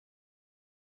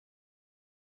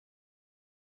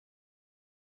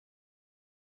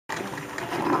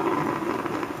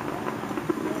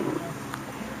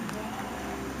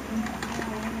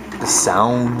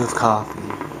sound of coffee.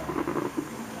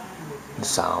 The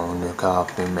sound of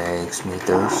coffee makes me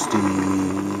thirsty.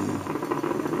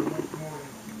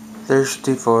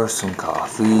 Thirsty for some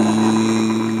coffee.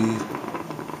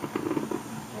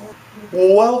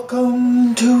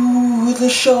 Welcome to the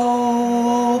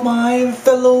show, my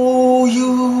fellow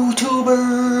YouTubers.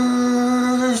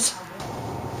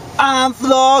 I'm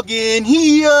vlogging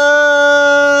here.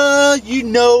 You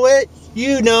know it,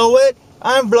 you know it.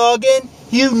 I'm vlogging,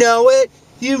 you know it,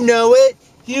 you know it,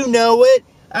 you know it.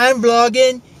 I'm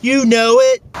vlogging, you know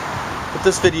it. But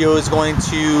this video is going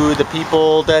to the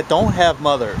people that don't have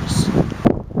mothers.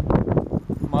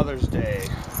 Mother's Day.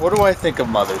 What do I think of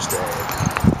Mother's Day?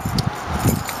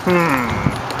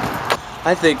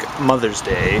 I think Mother's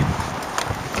Day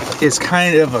is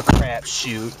kind of a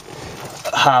crapshoot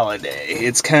holiday.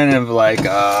 It's kind of like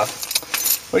a,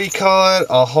 what do you call it?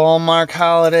 A Hallmark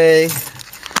holiday.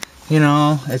 You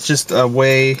know, it's just a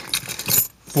way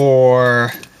for,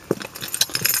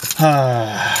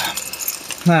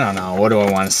 I don't know, what do I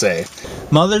want to say?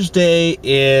 Mother's Day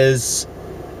is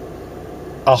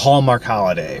a Hallmark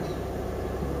holiday.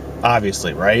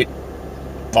 Obviously, right?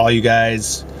 All you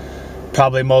guys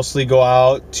probably mostly go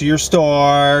out to your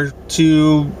store,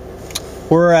 to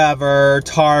wherever,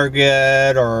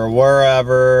 Target or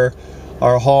wherever,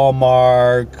 or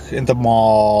Hallmark, in the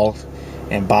mall,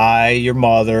 and buy your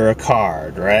mother a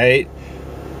card, right?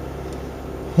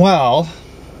 Well,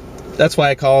 that's why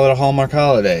I call it a Hallmark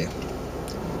holiday.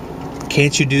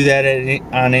 Can't you do that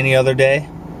on any other day?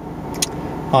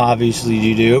 Well, obviously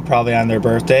you do, probably on their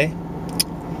birthday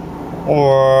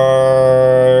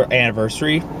or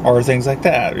anniversary or things like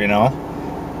that, you know.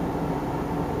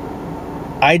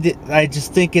 I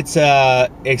just think it's a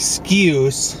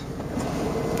excuse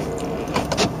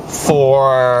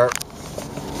for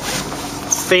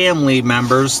family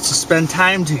members to spend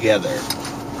time together.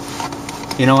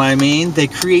 You know what I mean? They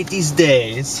create these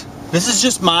days. This is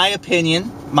just my opinion,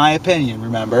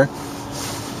 remember.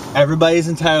 Everybody's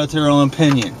entitled to their own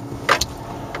opinion.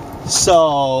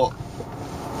 So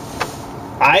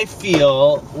I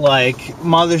feel like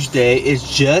Mother's Day is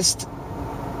just,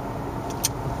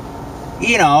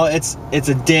 you know, it's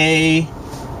a day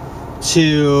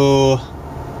to,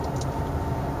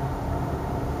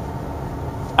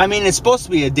 I mean, it's supposed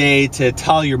to be a day to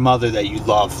tell your mother that you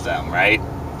love them, right?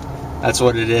 That's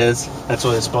what it is. That's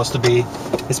what it's supposed to be.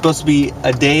 It's supposed to be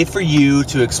a day for you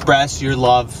to express your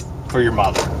love for your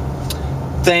mother.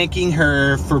 Thanking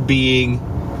her for being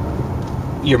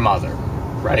your mother,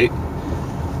 right?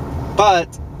 But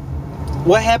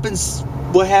what happens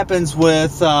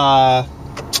with the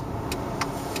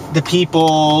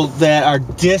people that are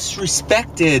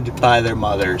disrespected by their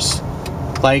mothers?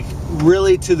 Like,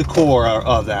 really to the core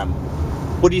of them.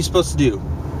 What are you supposed to do?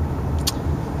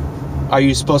 Are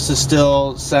you supposed to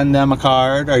still send them a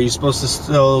card? Are you supposed to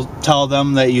still tell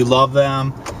them that you love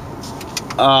them?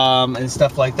 And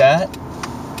stuff like that?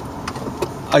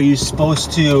 Are you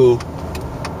supposed to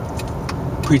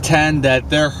pretend that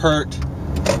their hurt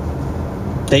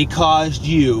they caused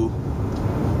you,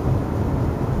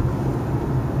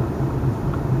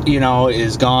 you know,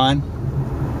 is gone?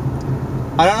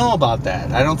 I don't know about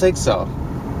that. I don't think so.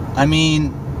 I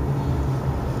mean,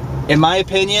 in my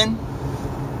opinion,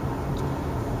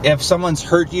 if someone's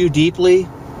hurt you deeply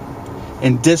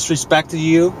and disrespected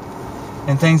you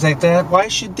and things like that, why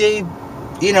should they,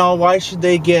 you know, why should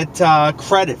they get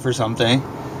credit for something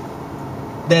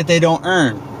that they don't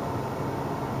earn?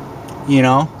 You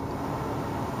know?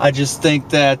 I just think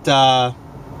that,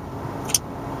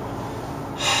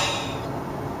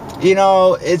 you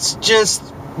know, it's just,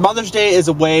 Mother's Day is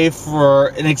a way for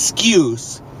an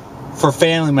excuse for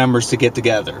family members to get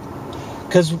together.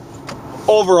 Because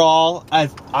overall,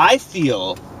 I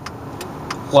feel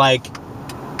like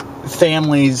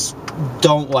families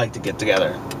don't like to get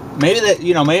together. Maybe that,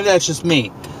 you know, maybe that's just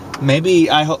me. Maybe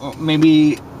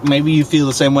you feel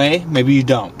the same way. Maybe you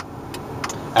don't.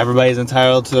 Everybody's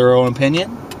entitled to their own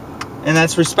opinion, and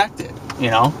that's respected,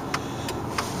 you know.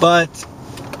 But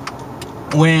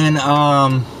when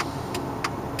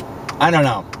I don't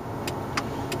know.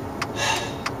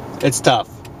 It's tough.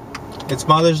 It's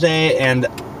Mother's Day, and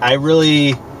I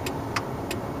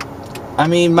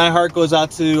mean, my heart goes out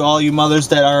to all you mothers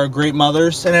that are great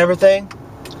mothers and everything.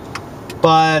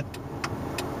 But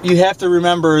you have to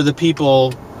remember the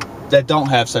people that don't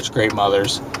have such great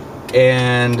mothers.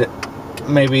 And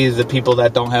maybe the people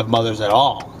that don't have mothers at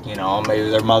all. You know, maybe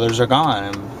their mothers are gone.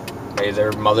 And maybe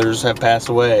their mothers have passed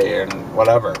away and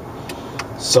whatever.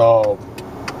 So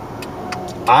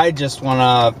I just want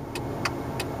to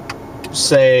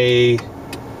say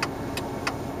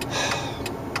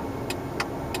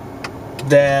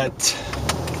that,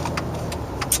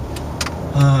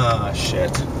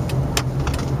 shit.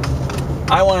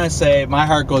 I want to say my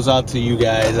heart goes out to you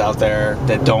guys out there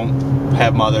that don't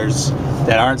have mothers,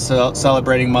 that aren't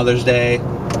celebrating Mother's Day,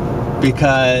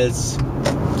 because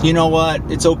you know what?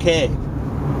 It's okay.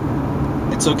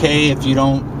 It's okay if you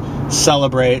don't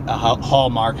celebrate a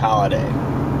Hallmark holiday.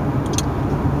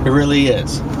 It really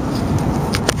is.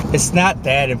 It's not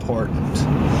that important.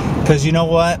 Because you know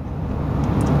what?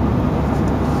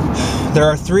 There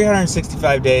are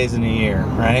 365 days in a year,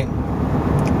 right?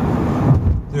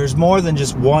 There's more than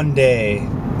just one day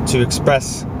to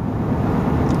express,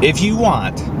 if you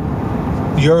want,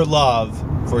 your love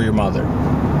for your mother.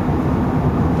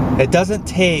 It doesn't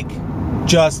take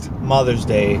just Mother's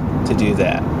Day to do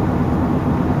that.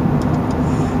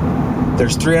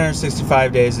 There's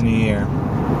 365 days in a year.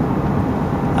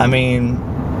 I mean,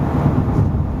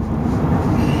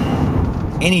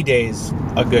 any day's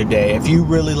a good day. If you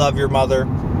really love your mother,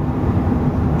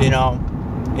 you know,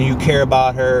 and you care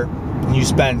about her, and you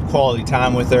spend quality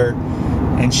time with her,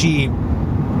 and she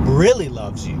really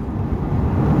loves you,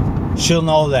 she'll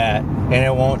know that, and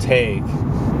it won't take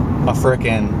a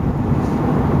frickin'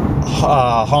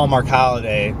 Hallmark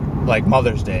holiday like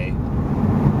Mother's Day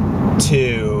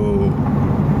to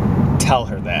tell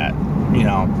her that. You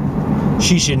know,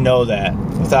 she should know that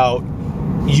without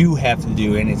you have to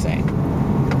do anything.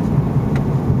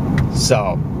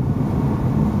 So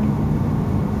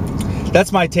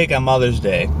that's my take on Mother's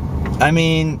Day. I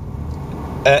mean,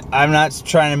 I'm not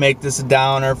trying to make this a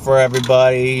downer for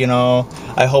everybody, you know.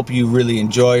 I hope you really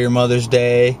enjoy your Mother's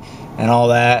Day and all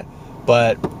that.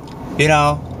 But, you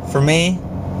know, for me,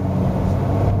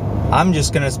 I'm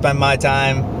just going to spend my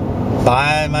time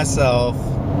by myself.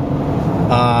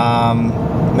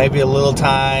 Maybe a little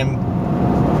time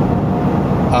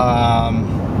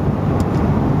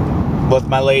with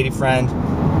my lady friend.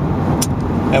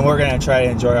 And we're going to try to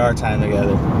enjoy our time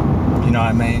together. You know what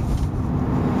I mean?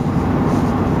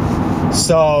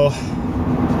 So,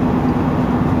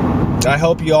 I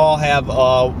hope you all have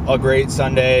a great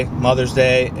Sunday, Mother's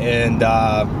Day, and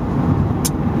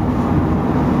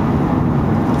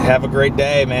have a great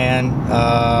day, man.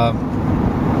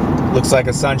 Looks like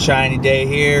a sunshiny day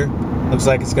here. Looks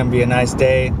like it's gonna be a nice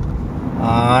day.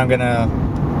 I'm gonna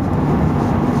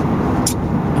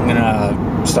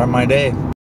start my day.